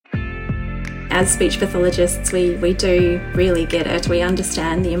as speech pathologists, we do really get it. We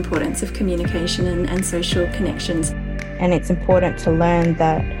understand the importance of communication and social connections. And it's important to learn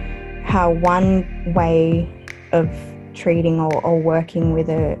that how one way of treating or working with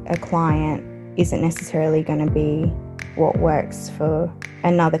a client isn't necessarily going to be what works for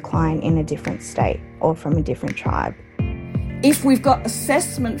another client in a different state or from a different tribe. If we've got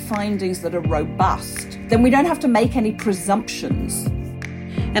assessment findings that are robust, then we don't have to make any presumptions.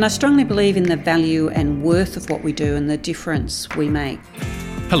 And I strongly believe in the value and worth of what we do and the difference we make.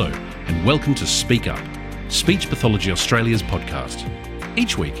 Hello, and welcome to Speak Up, Speech Pathology Australia's podcast.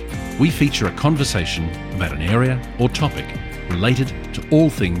 Each week, we feature a conversation about an area or topic related to all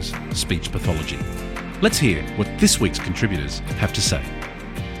things speech pathology. Let's hear what this week's contributors have to say.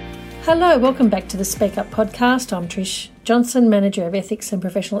 Hello, welcome back to the Speak Up podcast. I'm Trish Johnson, Manager of Ethics and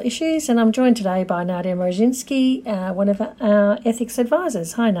Professional Issues, and I'm joined today by Nadia Marunssinszky, one of our ethics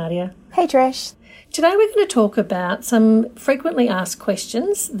advisors. Hi, Nadia. Hey, Trish. Today we're going to talk about some frequently asked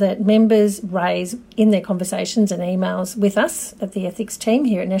questions that members raise in their conversations and emails with us at the ethics team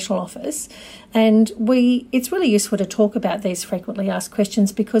here at National Office. And it's really useful to talk about these frequently asked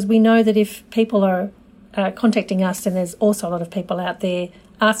questions because we know that if people are contacting us, then there's also a lot of people out there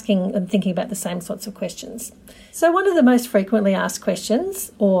asking and thinking about the same sorts of questions. So one of the most frequently asked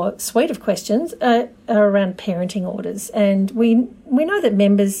questions, or suite of questions, are around parenting orders. And we know that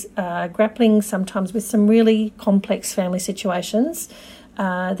members are grappling sometimes with some really complex family situations.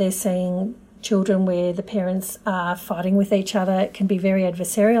 They're seeing children where the parents are fighting with each other. It can be very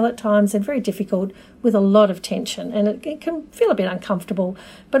adversarial at times and very difficult with a lot of tension. And it can feel a bit uncomfortable,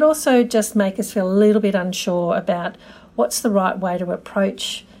 but also just make us feel a little bit unsure about what's the right way to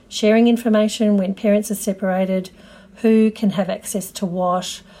approach sharing information when parents are separated, who can have access to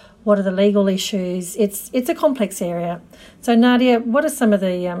what are the legal issues. It's a complex area. So Nadia, what are some of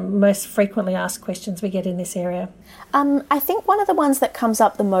the most frequently asked questions we get in this area? I think one of the ones that comes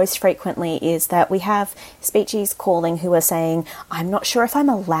up the most frequently is that we have speechies calling who are saying, I'm not sure if I'm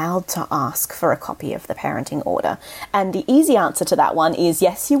allowed to ask for a copy of the parenting order. And the easy answer to that one is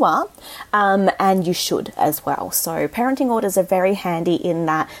yes, you are, and you should as well. So parenting orders are very handy in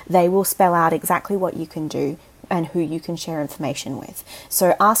that they will spell out exactly what you can do and who you can share information with.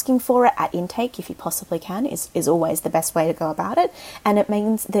 So asking for it at intake, if you possibly can, is always the best way to go about it. And it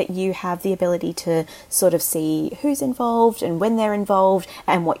means that you have the ability to sort of see who's involved and when they're involved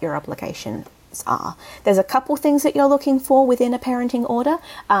and what your obligations are. There's a couple things that you're looking for within a parenting order.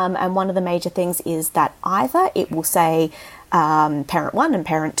 And one of the major things is that either it will say parent 1 and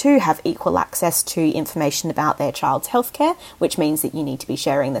parent 2 have equal access to information about their child's healthcare, which means that you need to be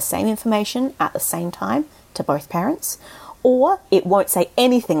sharing the same information at the same time to both parents, or it won't say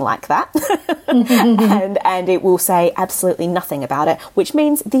anything like that and it will say absolutely nothing about it, which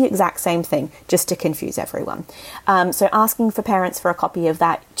means the exact same thing, just to confuse everyone. So asking for parents for a copy of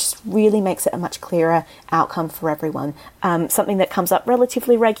that just really makes it a much clearer outcome for everyone. Something that comes up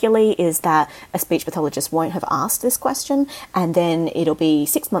relatively regularly is that a speech pathologist won't have asked this question, and then it'll be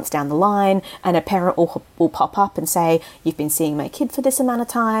 6 months down the line and a parent will pop up and say, you've been seeing my kid for this amount of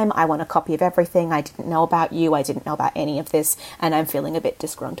time, I want a copy of everything, I didn't know about you, I didn't know about any of this, and I'm feeling a bit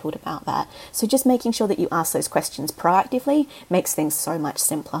disgruntled about that. So just making sure that you ask those questions proactively makes things so much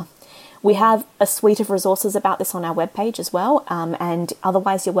simpler. We have a suite of resources about this on our webpage as well, and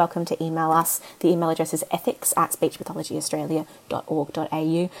otherwise you're welcome to email us. The email address is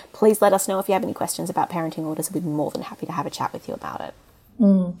ethics@speechpathologyaustralia.org.au. Please let us know if you have any questions about parenting orders. We'd be more than happy to have a chat with you about it.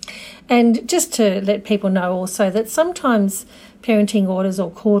 And just to let people know also that sometimes parenting orders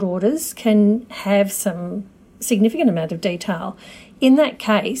or court orders can have some significant amount of detail. In that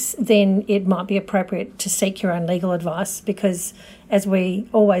case, then it might be appropriate to seek your own legal advice because, as we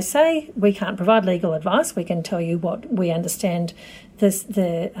always say, we can't provide legal advice. We can tell you what we understand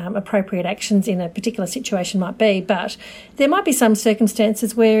the appropriate actions in a particular situation might be, but there might be some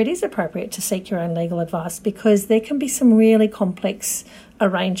circumstances where it is appropriate to seek your own legal advice because there can be some really complex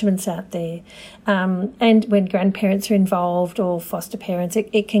arrangements out there. And when grandparents are involved or foster parents,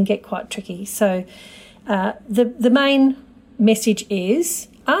 it can get quite tricky. So the main message is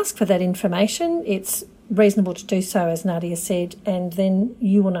ask for that information. It's reasonable to do so, as Nadia said, and then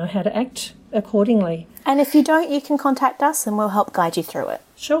you will know how to act accordingly. And if you don't, you can contact us and we'll help guide you through it.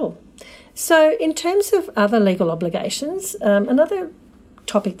 Sure. So in terms of other legal obligations, another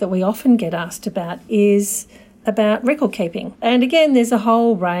topic that we often get asked about is about record keeping. And again, there's a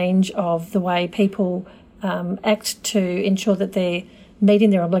whole range of the way people act to ensure that they're meeting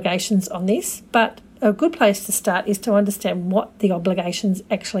their obligations on this, but a good place to start is to understand what the obligations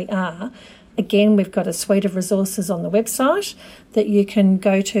actually are Again, we've got a suite of resources on the website that you can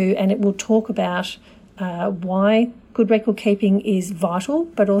go to, and it will talk about why good record keeping is vital,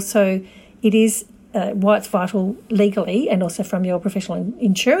 but also it is why it's vital legally and also from your professional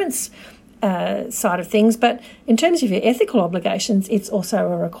insurance side of things. But in terms of your ethical obligations, it's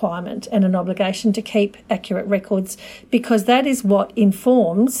also a requirement and an obligation to keep accurate records, because that is what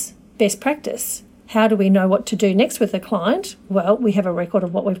informs best practice. How do we know what to do next with a client? Well, we have a record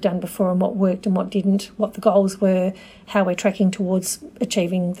of what we've done before and what worked and what didn't, what the goals were, how we're tracking towards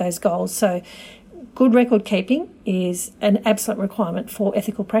achieving those goals. So good record keeping is an absolute requirement for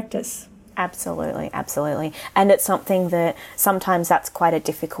ethical practice. Absolutely, absolutely. And it's something that sometimes that's quite a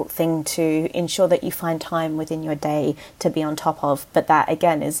difficult thing to ensure that you find time within your day to be on top of. But that,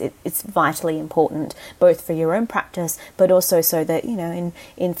 again, it's vitally important, both for your own practice, but also so that, you know,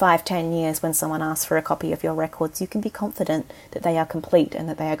 in 5-10 years, when someone asks for a copy of your records, you can be confident that they are complete and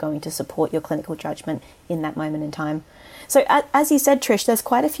that they are going to support your clinical judgment in that moment in time. So as you said, Trish, there's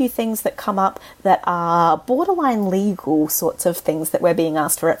quite a few things that come up that are borderline legal sorts of things that we're being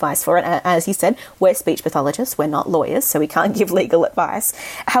asked for advice for. And as you said, we're speech pathologists, we're not lawyers, so we can't give legal advice.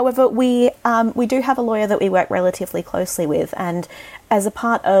 However, we do have a lawyer that we work relatively closely with, and as a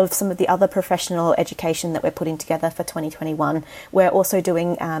part of some of the other professional education that we're putting together for 2021, we're also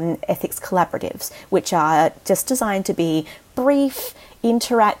doing ethics collaboratives, which are just designed to be brief,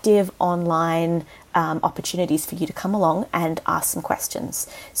 interactive, online opportunities for you to come along and ask some questions.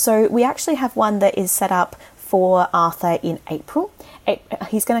 So we actually have one that is set up for Arthur in April.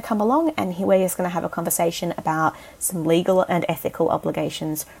 He's going to come along and we're just going to have a conversation about some legal and ethical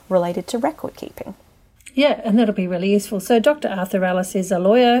obligations related to record keeping. Yeah, and that'll be really useful. So Dr. Arthur Ellis is a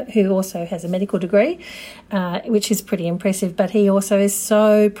lawyer who also has a medical degree, which is pretty impressive, but he also is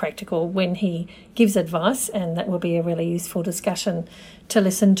so practical when he gives advice, and that will be a really useful discussion to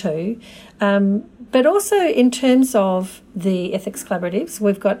listen to. But also in terms of the ethics collaboratives,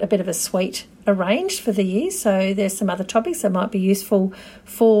 we've got a bit of a suite arranged for the year. So there's some other topics that might be useful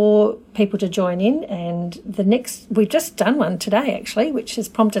for people to join in. And we've just done one today, actually, which has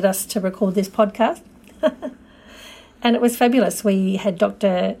prompted us to record this podcast. And it was fabulous. We had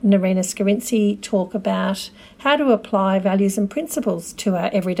Dr. Marunssinszky talk about how to apply values and principles to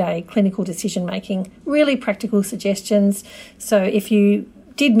our everyday clinical decision making. Really practical suggestions. So if you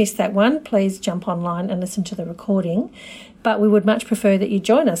did miss that one, please jump online and listen to the recording. But we would much prefer that you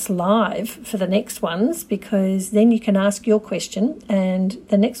join us live for the next ones, because then you can ask your question, and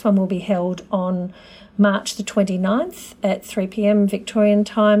the next one will be held on March the 29th at 3 p.m. Victorian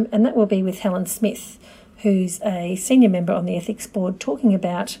time, and that will be with Helen Smith, who's a senior member on the ethics board, talking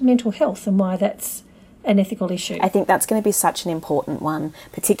about mental health and why that's an ethical issue. I think that's going to be such an important one,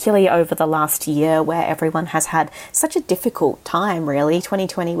 particularly over the last year where everyone has had such a difficult time, really.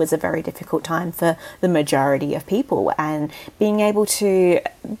 2020 was a very difficult time for the majority of people, and being able to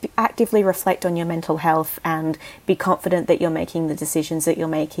actively reflect on your mental health and be confident that you're making the decisions that you're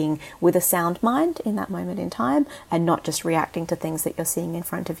making with a sound mind in that moment in time and not just reacting to things that you're seeing in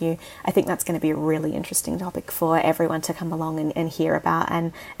front of you. I think that's going to be a really interesting topic for everyone to come along and hear about.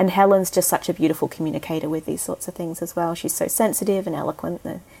 And Helen's just such a beautiful communicator with these sorts of things as well. She's so sensitive and eloquent.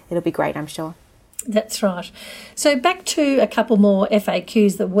 It'll be great, I'm sure. That's right. So back to a couple more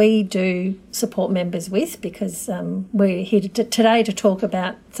FAQs that we do support members with, because we're here today to talk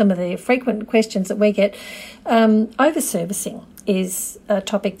about some of the frequent questions that we get. Over-servicing is a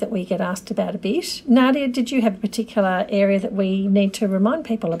topic that we get asked about a bit. Nadia, did you have a particular area that we need to remind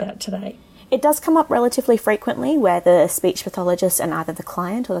people about today? It does come up relatively frequently where the speech pathologist and either the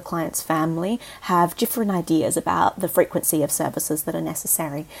client or the client's family have different ideas about the frequency of services that are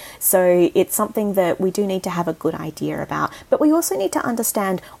necessary. So it's something that we do need to have a good idea about, but we also need to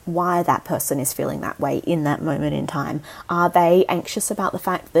understand why that person is feeling that way in that moment in time. Are they anxious about the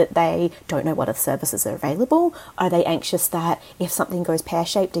fact that they don't know what other services are available? Are they anxious that if something goes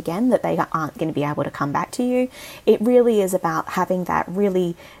pear-shaped again, that they aren't going to be able to come back to you? It really is about having that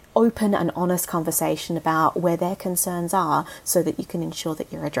really open and honest conversation about where their concerns are so that you can ensure that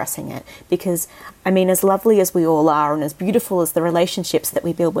you're addressing it. Because, I mean, as lovely as we all are and as beautiful as the relationships that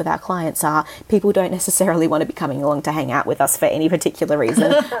we build with our clients are, people don't necessarily want to be coming along to hang out with us for any particular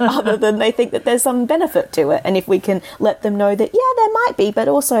reason other than they think that there's some benefit to it. And if we can let them know that, yeah, there might be, but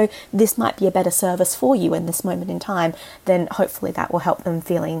also this might be a better service for you in this moment in time, then hopefully that will help them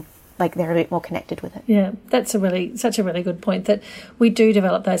feeling like they're a bit more connected with it. Yeah, that's such a really good point, that we do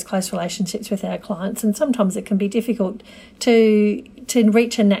develop those close relationships with our clients, and sometimes it can be difficult to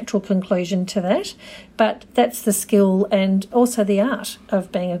reach a natural conclusion to that. But that's the skill and also the art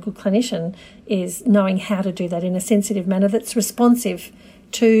of being a good clinician, is knowing how to do that in a sensitive manner that's responsive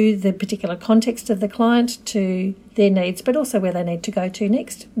to the particular context of the client, to their needs, but also where they need to go to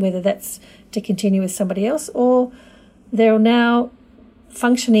next, whether that's to continue with somebody else or they're now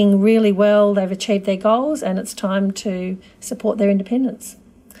functioning really well, they've achieved their goals and it's time to support their independence.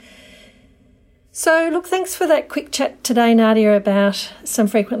 So, look, thanks for that quick chat today, Nadia, about some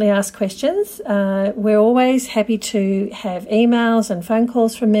frequently asked questions. We're always happy to have emails and phone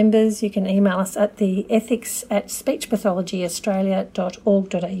calls from members. You can email us at the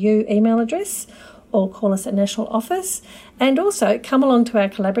ethics@speechpathologyaustralia.org.au email address or call us at National Office. And also come along to our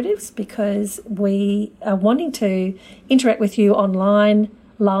collaboratives because we are wanting to interact with you online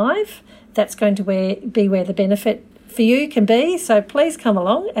live. That's going to be where the benefit for you can be, so please come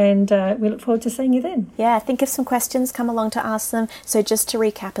along and we look forward to seeing you then. Yeah, think of some questions, come along to ask them. So just to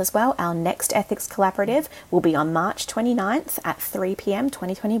recap as well, our next Ethics Collaborative will be on March 29th at 3pm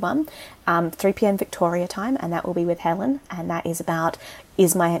 2021, 3pm Victoria time, and that will be with Helen, and that is about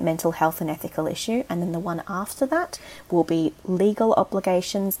is my mental health an ethical issue? And then the one after that will be legal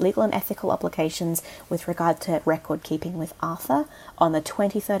and ethical obligations with regard to record keeping with Arthur on the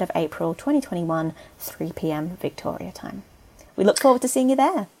 23rd of April 2021, 3pm Victoria time. We look forward to seeing you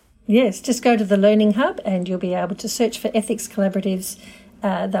there. Yes, just go to the Learning Hub and you'll be able to search for ethics collaboratives.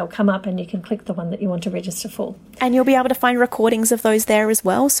 They'll come up and you can click the one that you want to register for. And you'll be able to find recordings of those there as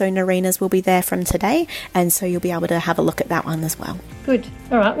well. So Narina's will be there from today, and so you'll be able to have a look at that one as well. Good.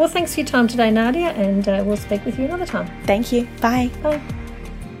 All right. Well, thanks for your time today, Nadia, and we'll speak with you another time. Thank you. Bye. Bye.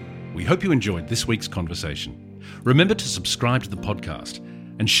 We hope you enjoyed this week's conversation. Remember to subscribe to the podcast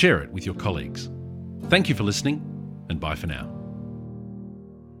and share it with your colleagues. Thank you for listening, and bye for now.